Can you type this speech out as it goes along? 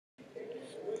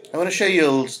I want to show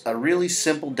you a really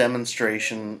simple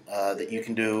demonstration that you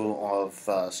can do of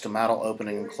stomatal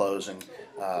opening and closing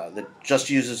that just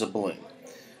uses a balloon.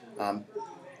 Um,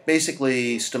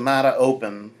 Basically, stomata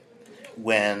open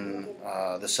when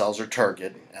the cells are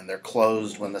turgid, and they're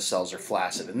closed when the cells are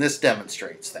flaccid, and this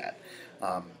demonstrates that.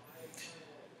 Um,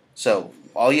 so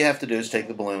all you have to do is take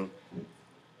the balloon,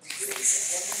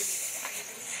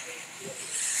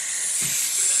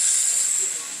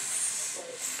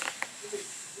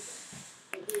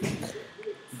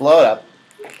 blow it up,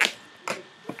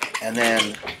 and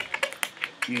then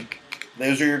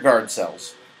those are your guard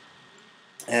cells.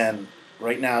 And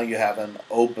right now you have an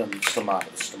open stomata.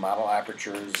 The stomatal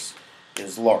aperture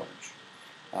is large.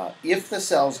 If the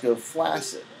cells go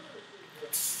flaccid,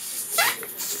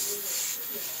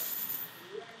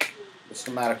 the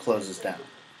stomata closes down.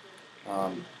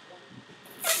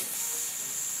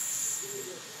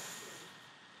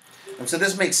 And so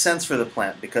this makes sense for the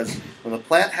plant, because when the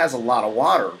plant has a lot of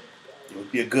water, it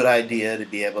would be a good idea to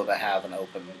be able to have an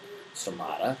open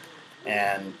stomata.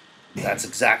 And that's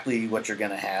exactly what you're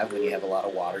going to have when you have a lot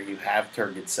of water. You have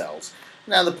turgid cells.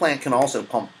 Now the plant can also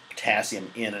pump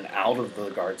potassium in and out of the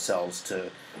guard cells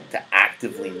to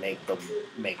actively make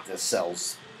the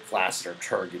cells flaccid or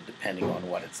turgid, depending on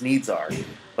what its needs are.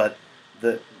 But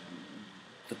the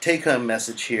take-home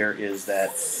message here is that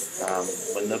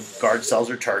when the guard cells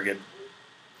are turgid,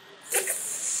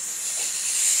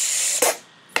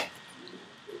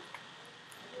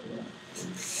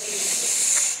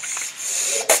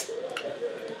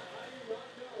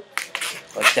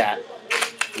 like that,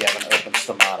 you have an open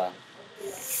stomata.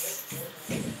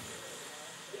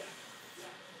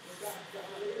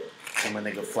 And when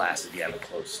they go flaccid, you have a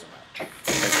closed stomata.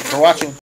 Thank you for watching.